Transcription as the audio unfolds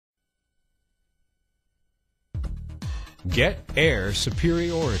Get air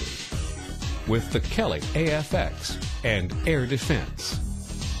superiority with the Kelly airFORCE and airDEFENSE.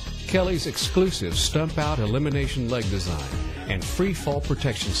 Kelly's exclusive stump-out elimination leg design and free fall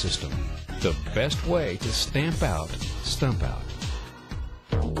protection system. The best way to stamp out stump-out.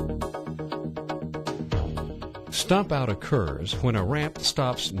 Stump-out occurs when a ramp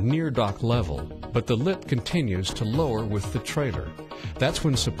stops near dock level, but the lip continues to lower with the trailer. That's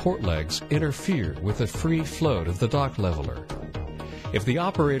when support legs interfere with the free float of the dock leveler. If the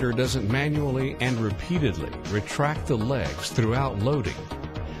operator doesn't manually and repeatedly retract the legs throughout loading,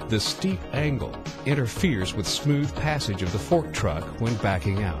 the steep angle interferes with smooth passage of the fork truck when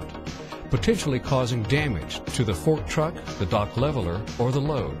backing out, potentially causing damage to the fork truck, the dock leveler, or the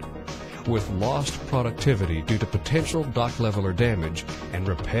load, with lost productivity due to potential dock leveler damage and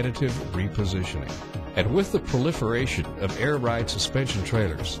repetitive repositioning. And with the proliferation of air ride suspension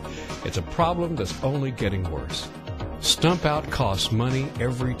trailers, it's a problem that's only getting worse. Stump out costs money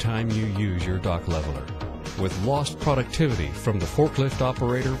every time you use your dock leveler, with lost productivity from the forklift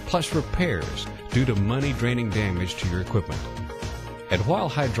operator plus repairs due to money-draining damage to your equipment. And while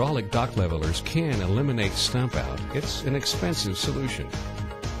hydraulic dock levelers can eliminate stump out, it's an expensive solution.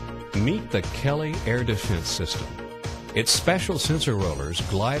 Meet the Kelly airDEFENSE system. Its special sensor rollers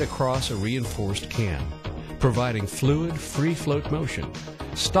glide across a reinforced cam, providing fluid free float motion,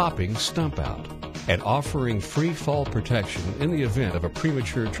 stopping stump out, and offering free fall protection in the event of a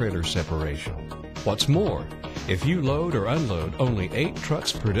premature trailer separation. What's more, if you load or unload only 8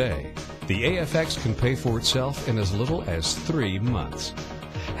 trucks per day, the airFORCE can pay for itself in as little as 3 months.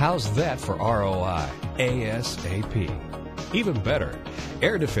 How's that for ROI ASAP? Even better,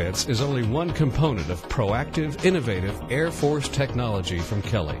 airDEFENSE is only one component of proactive, innovative airFORCE technology from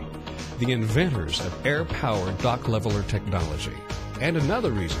Kelly, the inventors of air-powered dock leveler technology. And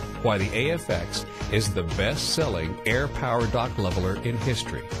another reason why the airFORCE is the best-selling air-powered dock leveler in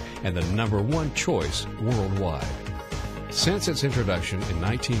history and the #1 choice worldwide. Since its introduction in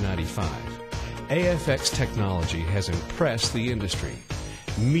 1995, airFORCE technology has impressed the industry,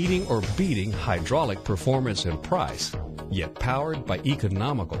 meeting or beating hydraulic performance and price, yet powered by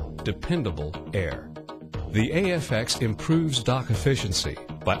economical, dependable air. The airFORCE improves dock efficiency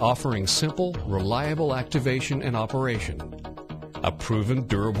by offering simple, reliable activation and operation, a proven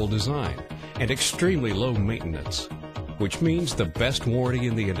durable design, and extremely low maintenance, which means the best warranty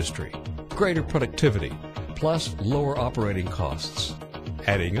in the industry, greater productivity, plus lower operating costs,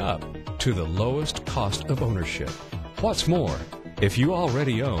 adding up to the lowest cost of ownership. What's more, if you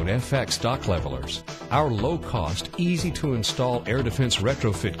already own FX dock levelers, our low-cost, easy-to-install airDEFENSE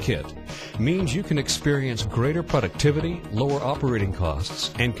retrofit kit means you can experience greater productivity, lower operating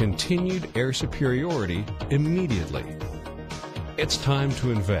costs, and continued air superiority immediately. It's time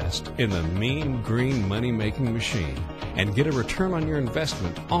to invest in the mean green money-making machine and get a return on your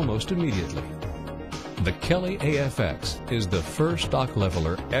investment almost immediately. The Kelly airFORCE is the first dock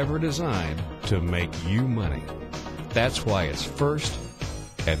leveler ever designed to make you money. That's why it's first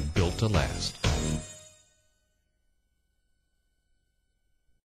and built to last.